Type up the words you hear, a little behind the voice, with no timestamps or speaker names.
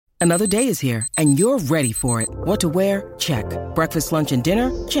Another day is here, and you're ready for it. What to wear? Check. Breakfast, lunch, and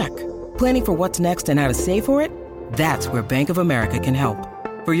dinner? Check. Planning for what's next and how to save for it? That's where Bank of America can help.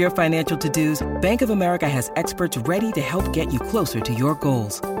 For your financial to-dos, Bank of America has experts ready to help get you closer to your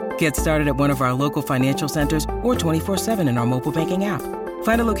goals. Get started at one of our local financial centers or 24/7 in our mobile banking app.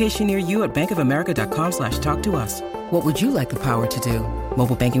 Find a location near you at bankofamerica.com/talktous. What would you like the power to do?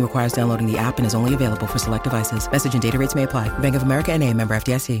 Mobile banking requires downloading the app and is only available for select devices. Message and data rates may apply. Bank of America N.A., member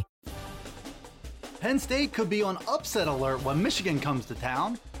FDIC. Penn State could be on upset alert when Michigan comes to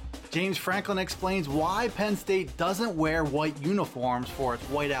town. James Franklin explains why Penn State doesn't wear white uniforms for its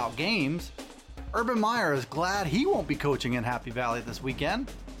whiteout games. Urban Meyer is glad he won't be coaching in Happy Valley this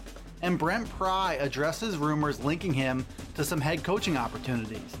weekend. And Brent Pry addresses rumors linking him to some head coaching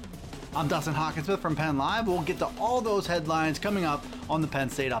opportunities. I'm Dustin Hawkinsmith from Penn Live. We'll get to all those headlines coming up on the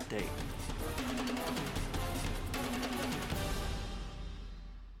Penn State Update.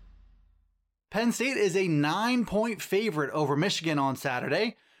 Penn State is a 9-point favorite over Michigan on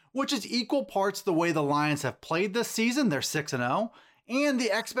Saturday, which is equal parts the way the Lions have played this season, they're 6-0, and the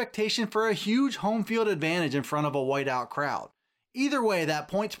expectation for a huge home field advantage in front of a whiteout crowd. Either way, that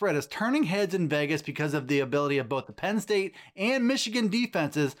point spread is turning heads in Vegas because of the ability of both the Penn State and Michigan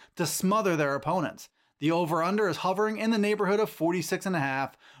defenses to smother their opponents. The over-under is hovering in the neighborhood of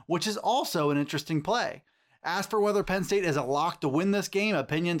 46.5, which is also an interesting play. As for whether Penn State is a lock to win this game,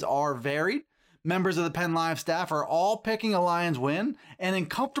 opinions are varied. Members of the Penn Live staff are all picking a Lions win, and in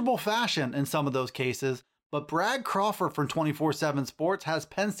comfortable fashion in some of those cases, but Brad Crawford from 24/7 Sports has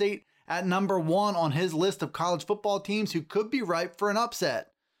Penn State at number 1 on his list of college football teams who could be ripe for an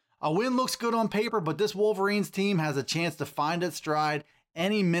upset. A win looks good on paper, but this Wolverines team has a chance to find its stride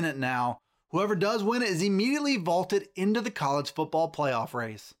any minute now. Whoever does win it is immediately vaulted into the college football playoff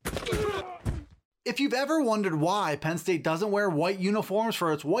race. If you've ever wondered why Penn State doesn't wear white uniforms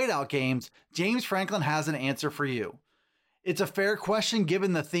for its whiteout games, James Franklin has an answer for you. It's a fair question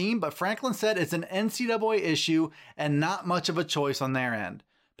given the theme, but Franklin said it's an NCAA issue and not much of a choice on their end.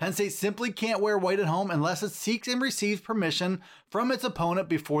 Penn State simply can't wear white at home unless it seeks and receives permission from its opponent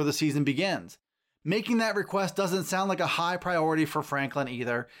before the season begins. Making that request doesn't sound like a high priority for Franklin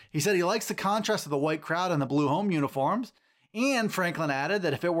either. He said he likes the contrast of the white crowd and the blue home uniforms, and Franklin added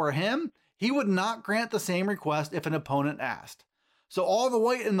that if it were him, he would not grant the same request if an opponent asked. So all the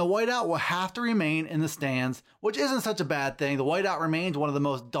white and the whiteout will have to remain in the stands, which isn't such a bad thing. The whiteout remains one of the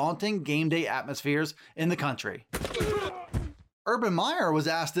most daunting game day atmospheres in the country. Urban Meyer was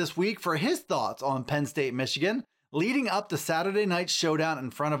asked this week for his thoughts on Penn State, Michigan, leading up to Saturday night's showdown in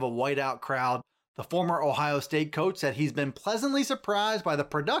front of a whiteout crowd. The former Ohio State coach said he's been pleasantly surprised by the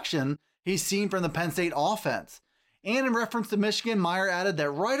production he's seen from the Penn State offense. And in reference to Michigan, Meyer added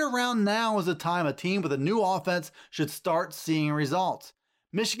that right around now is the time a team with a new offense should start seeing results.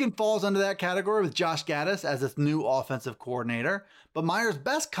 Michigan falls under that category with Josh Gaddis as its new offensive coordinator, but Meyer's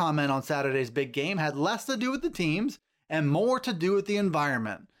best comment on Saturday's big game had less to do with the teams and more to do with the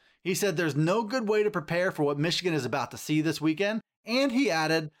environment. He said there's no good way to prepare for what Michigan is about to see this weekend, and he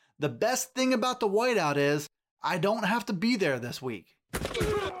added, the best thing about the whiteout is I don't have to be there this week.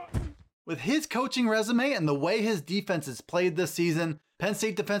 With his coaching resume and the way his defense has played this season, Penn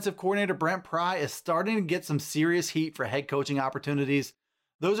State defensive coordinator Brent Pry is starting to get some serious heat for head coaching opportunities.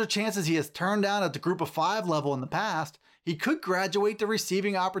 Those are chances he has turned down at the group of 5 level in the past. He could graduate to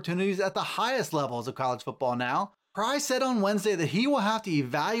receiving opportunities at the highest levels of college football now. Pry said on Wednesday that he will have to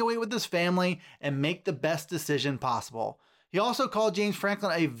evaluate with his family and make the best decision possible. He also called James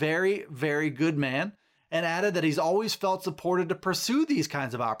Franklin a very, very good man, and added that he's always felt supported to pursue these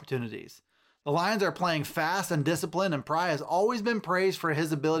kinds of opportunities. The Lions are playing fast and disciplined, and Pry has always been praised for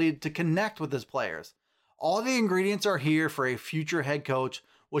his ability to connect with his players. All the ingredients are here for a future head coach,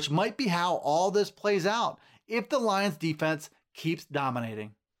 which might be how all this plays out if the Lions defense keeps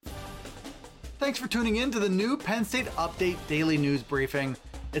dominating. Thanks for tuning in to the new Penn State Update Daily News Briefing.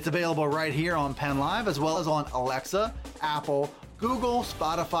 It's available right here on Penn Live, as well as on Alexa, Apple, Google,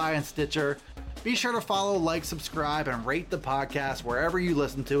 Spotify, and Stitcher. Be sure to follow, like, subscribe, and rate the podcast wherever you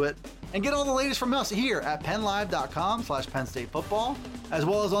listen to it. And get all the latest from us here at PennLive.com/Penn State Football, as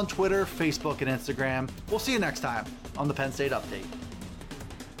well as on Twitter, Facebook, and Instagram. We'll see you next time on the Penn State Update.